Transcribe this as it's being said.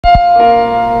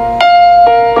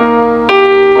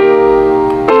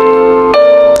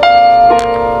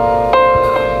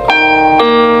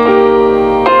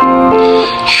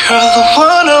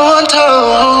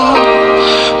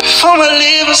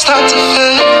Start to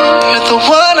fail. You're the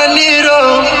one I need,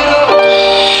 oh.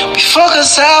 Before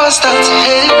cause I will start to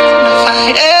hate. If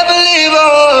I ever leave,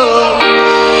 oh,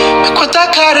 look what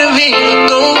that got in me.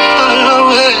 Go far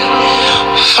away,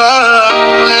 far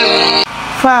away.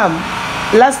 Fam,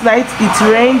 last night it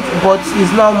rained, but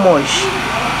it's not much.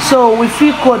 So we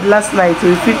feel cold last night.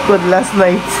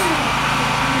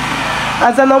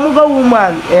 As an Omugwo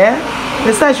woman, they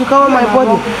say I should cover my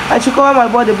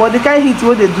body. But they can't hit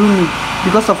what they do me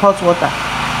because of hot water.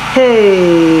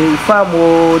 Hey, fam,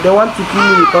 oh, they want to kill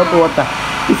me with hot water.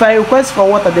 If I request for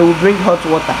water, they will bring hot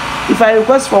water.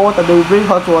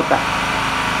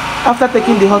 After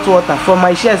taking the hot water from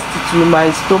my chest to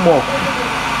my stomach,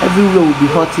 everywhere will be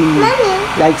hurting me.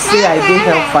 Like say I did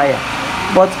hellfire.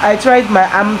 But I'm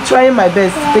trying my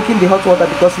best taking the hot water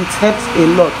because it helps a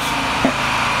lot.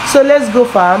 So let's go,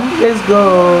 fam. Let's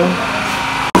go.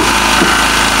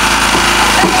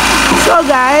 So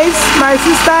guys, my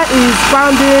sister is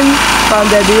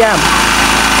pounded yam.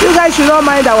 You guys should not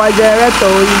mind our generator.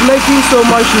 It's making so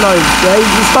much noise. It's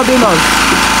disturbing us.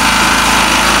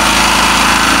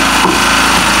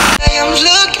 I am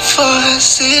looking for a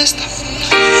sister.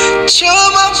 Show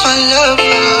up my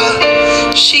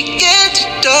lover. She get the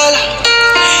dollar.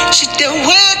 She did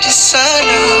wear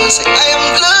designer. I am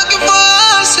looking for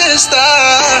a sister.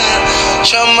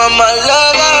 Show up my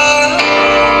lover.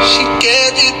 She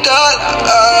get the dollar.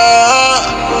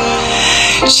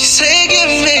 She say give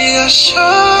me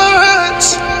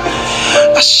assurance.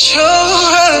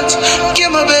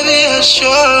 Give my baby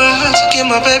assurance. Give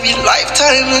my baby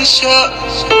lifetime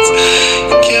insurance.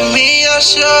 Give me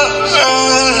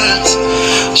assurance.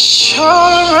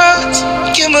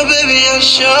 Give my baby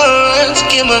assurance.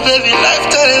 Give my baby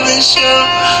lifetime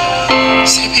insurance.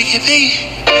 Say biggie,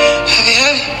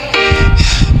 heavy.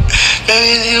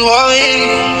 Baby, you want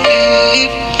me?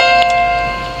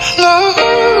 No.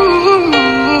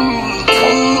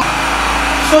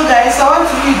 So guys, I want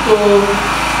to eat though.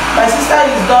 My sister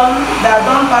is done. They are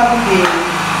done pounding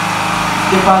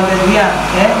the pounded yam.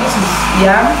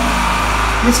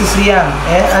 This is yam.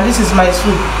 And this is my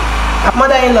soup. My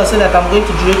mother-in-law said that I'm going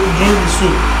to drink the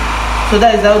soup. So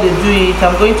that is how they do it.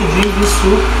 I'm going to drink this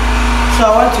soup. So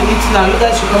I want to eat now. You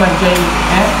guys should come and join me.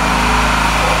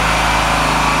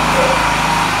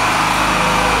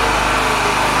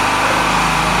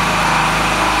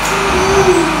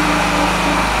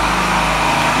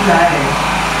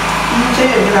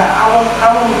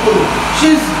 I want to go.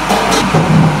 She's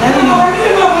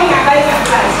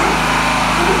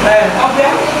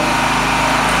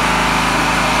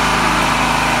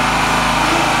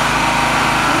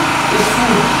it's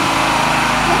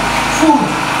food.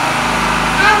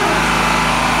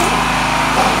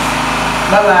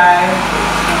 Bye-bye.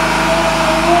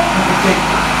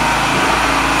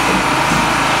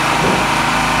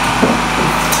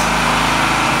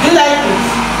 Do you like it?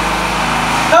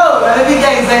 Oh, my baby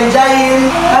girl is enjoying.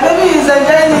 My baby is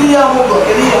enjoying the Omugwo.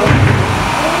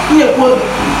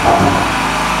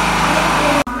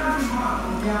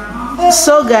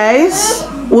 So guys,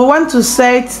 we want to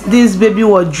set this baby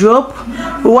wardrobe.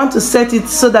 We want to set it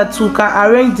so that we can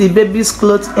arrange the baby's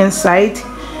clothes inside.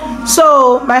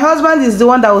 So my husband is the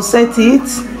one that will set it.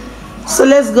 So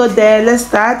let's go there. Let's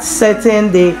start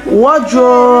setting the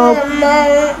wardrobe.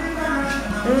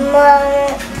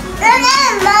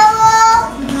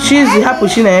 She's the happy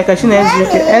she na yeka she na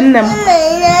ezike ennem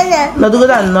no do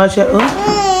that no she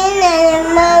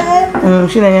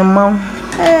she na your mom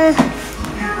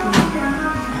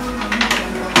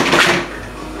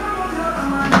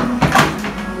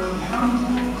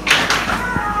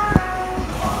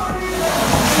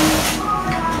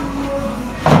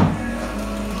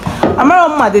Amara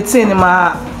mama the thing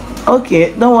ma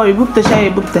okay don't worry book the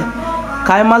share book the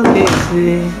kai mal this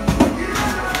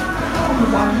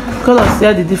colors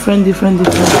here the different.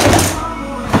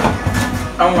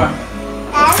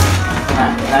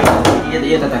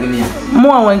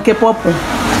 More when purple.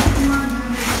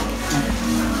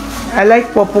 I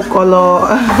like purple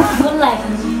color.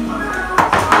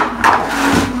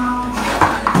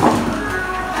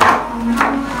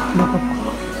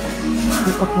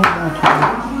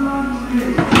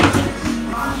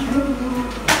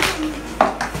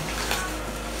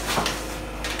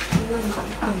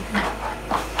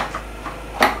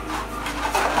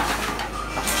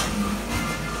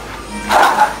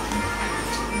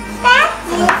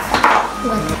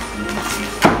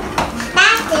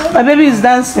 My baby is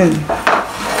dancing.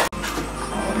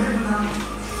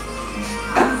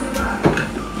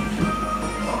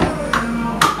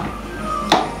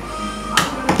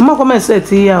 Mama come and set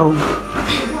here.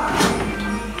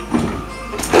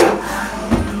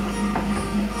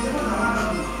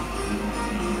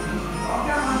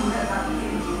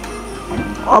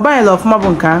 Oba I love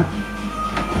mabunka.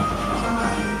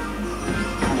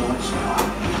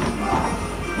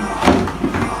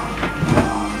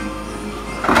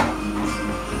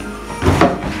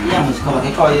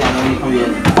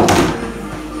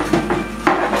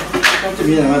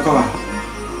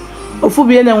 Ofu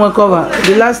bien and cover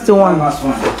the last one.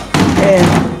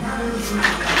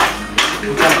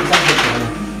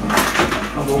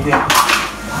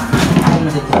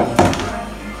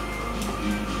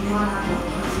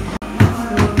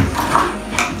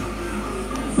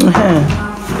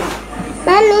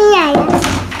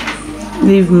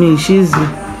 Leave me, she's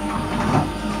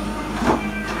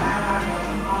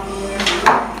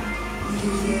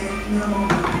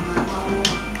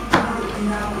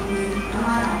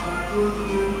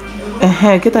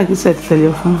get a set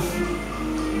telephone.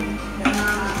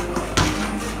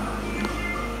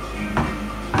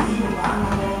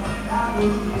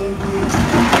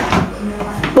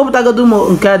 What I go do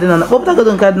more cardinal? What I go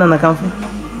do cardinal account?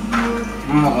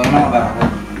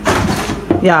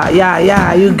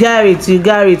 Yeah, you got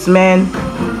it, man.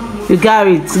 You got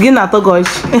it. Get na to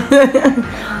gosh.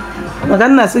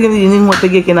 Maganda sige ni mo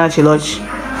tege kina chiloch.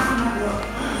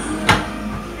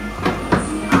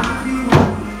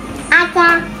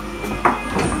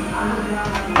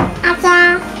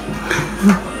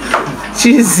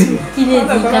 Cheesy.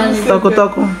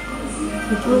 Toko.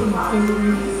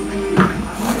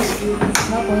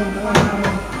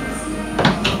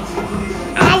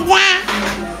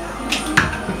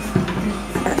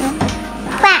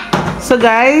 So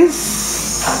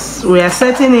guys, we are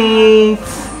setting it.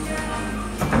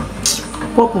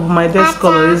 Purple, my best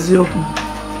color is your.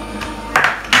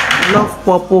 Love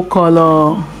purple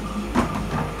color.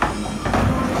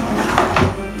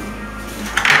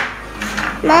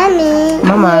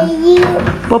 Mama,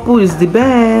 purple is the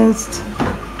best.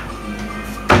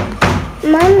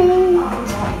 Mommy.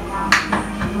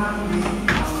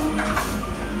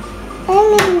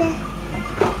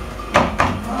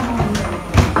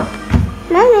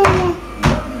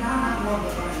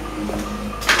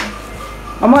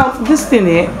 Mama, this thing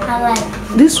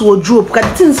this wardrobe, the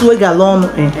things we got on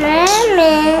Mommy.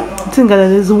 think that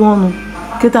there's one.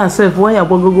 Get herself why you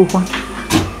go.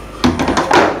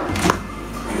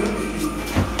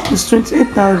 It's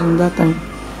 28,000 that time.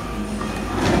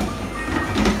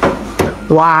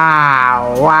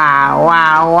 Wow.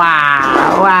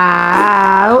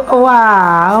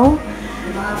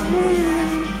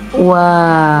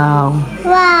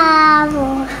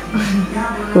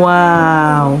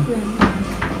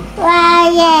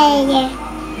 Yeah.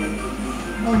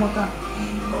 Oh my God.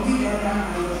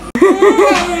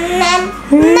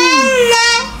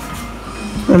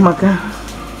 Maka.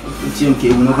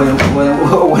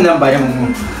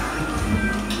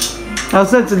 I'll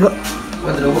say to go.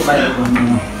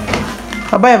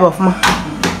 I'll buy a buff, ma.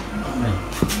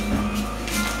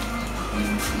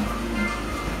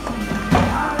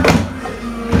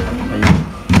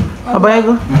 I'll buy a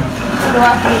go.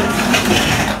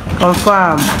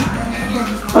 Confirm.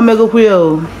 I'm going to go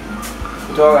here.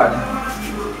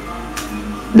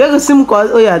 They go sim call.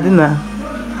 Oh yeah, dinner.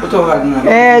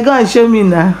 Go and show me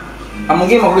now. I'm going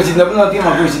to give my question. I'm not giving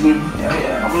my question.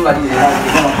 I'm not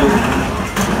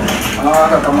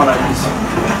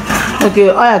okay,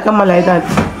 oh yeah, come on like that.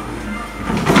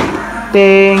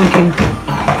 Thank you.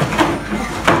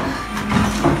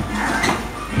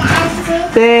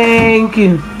 Thank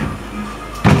you.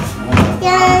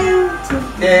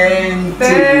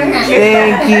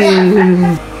 Thank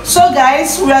you. So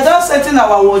guys, we are just setting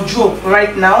our wardrobe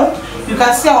right now. You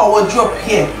can see our wardrobe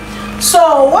here.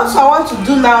 So what I want to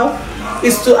do now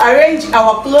is to arrange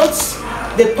our clothes,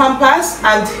 the pampers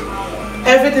and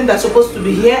everything that's supposed to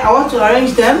be here. I want to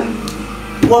arrange them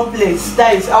one place.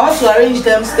 That is, I want to arrange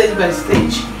them stage by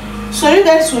stage. So you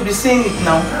guys will be seeing it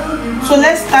now. So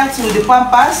let's start with the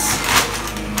pampers.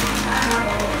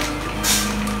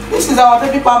 This is our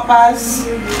baby pampers.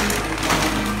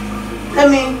 Let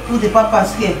me put the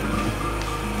pampers here.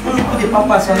 Let me put the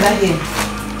pampers under here.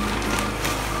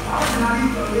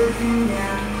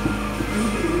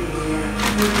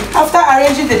 After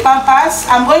arranging the pampers,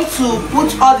 I'm going to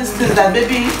put all these things that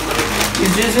baby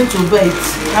is using to bathe.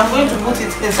 I'm going to put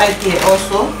it inside here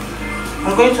also.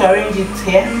 I'm going to arrange it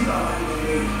here.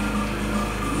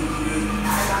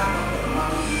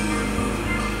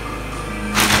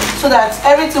 So that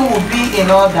everything will be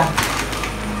in order.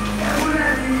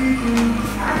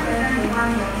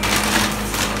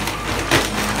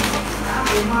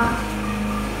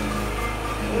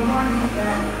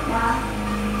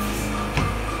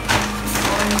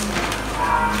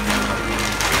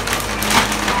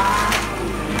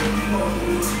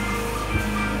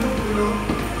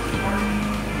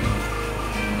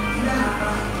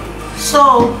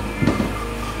 So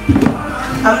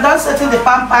I'm done setting the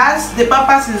pampers. The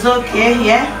pampers is okay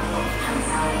here.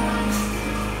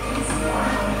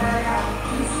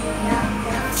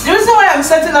 The reason why I'm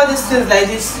setting all these things like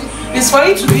this is for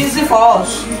it to be easy for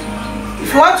us.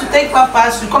 If you want to take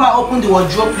pampers, you come and open the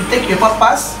wardrobe, you take your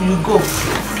pampers, you go.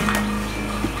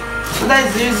 So that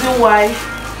is the reason why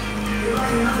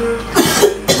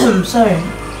sorry.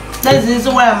 That is the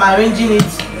reason why I'm arranging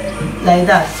it like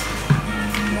that.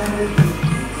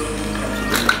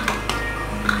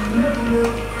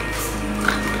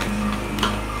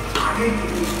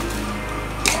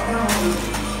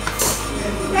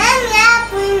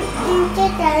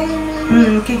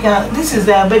 This is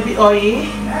the baby oil,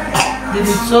 the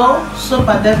soap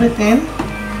and everything.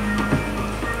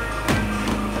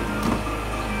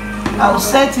 I'll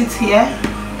set it here.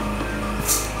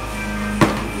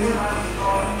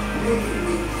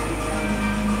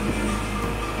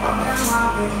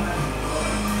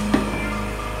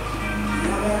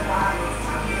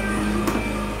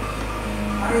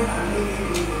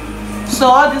 So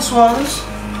all these ones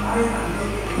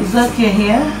is okay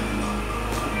here.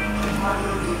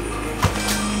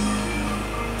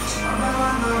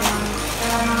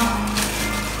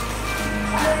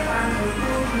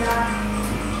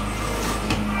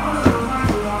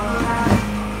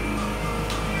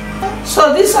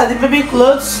 So these are the baby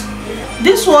clothes.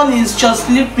 This one is just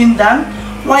sleeve pin down,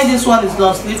 while this one is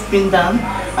not sleeve pin down.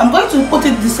 I'm going to put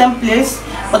it the same place,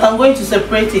 but I'm going to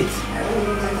separate it.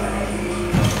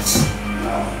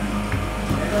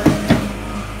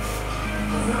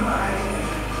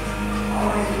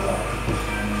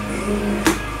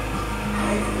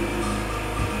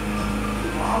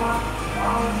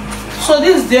 So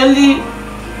this is the only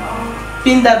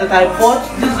pin down that I bought.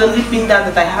 This is the only pin down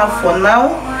that I have for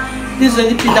now. This is the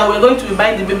only pin down. We're going to be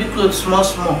buying the baby clothes small.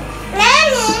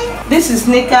 This is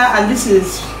knicker and this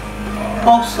is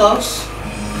box socks.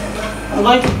 I'm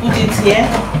going to put it here.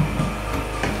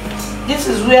 This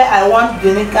is where I want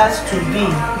the knickers to be.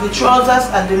 The trousers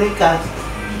and the knickers.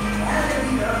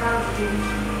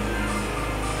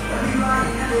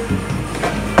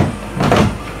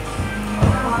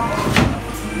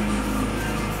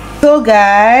 So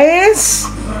guys,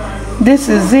 this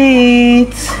is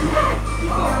it.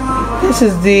 This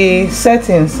is the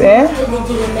settings.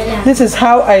 This is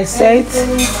how I set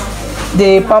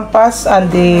the pampers and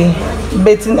the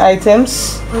bathing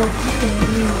items.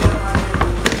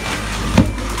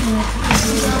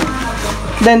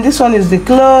 Then this one is the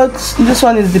clothes. This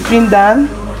one is the pin down.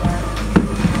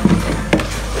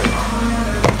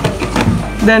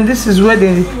 Then this is where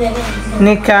the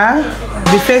knicker,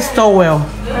 the face towel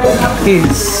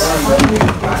is.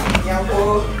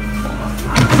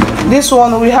 This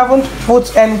one we haven't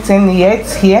put anything yet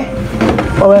here,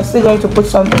 but we're still going to put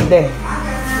something there.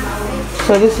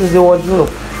 So this is the wardrobe.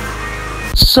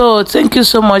 So thank you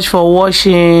so much for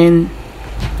watching.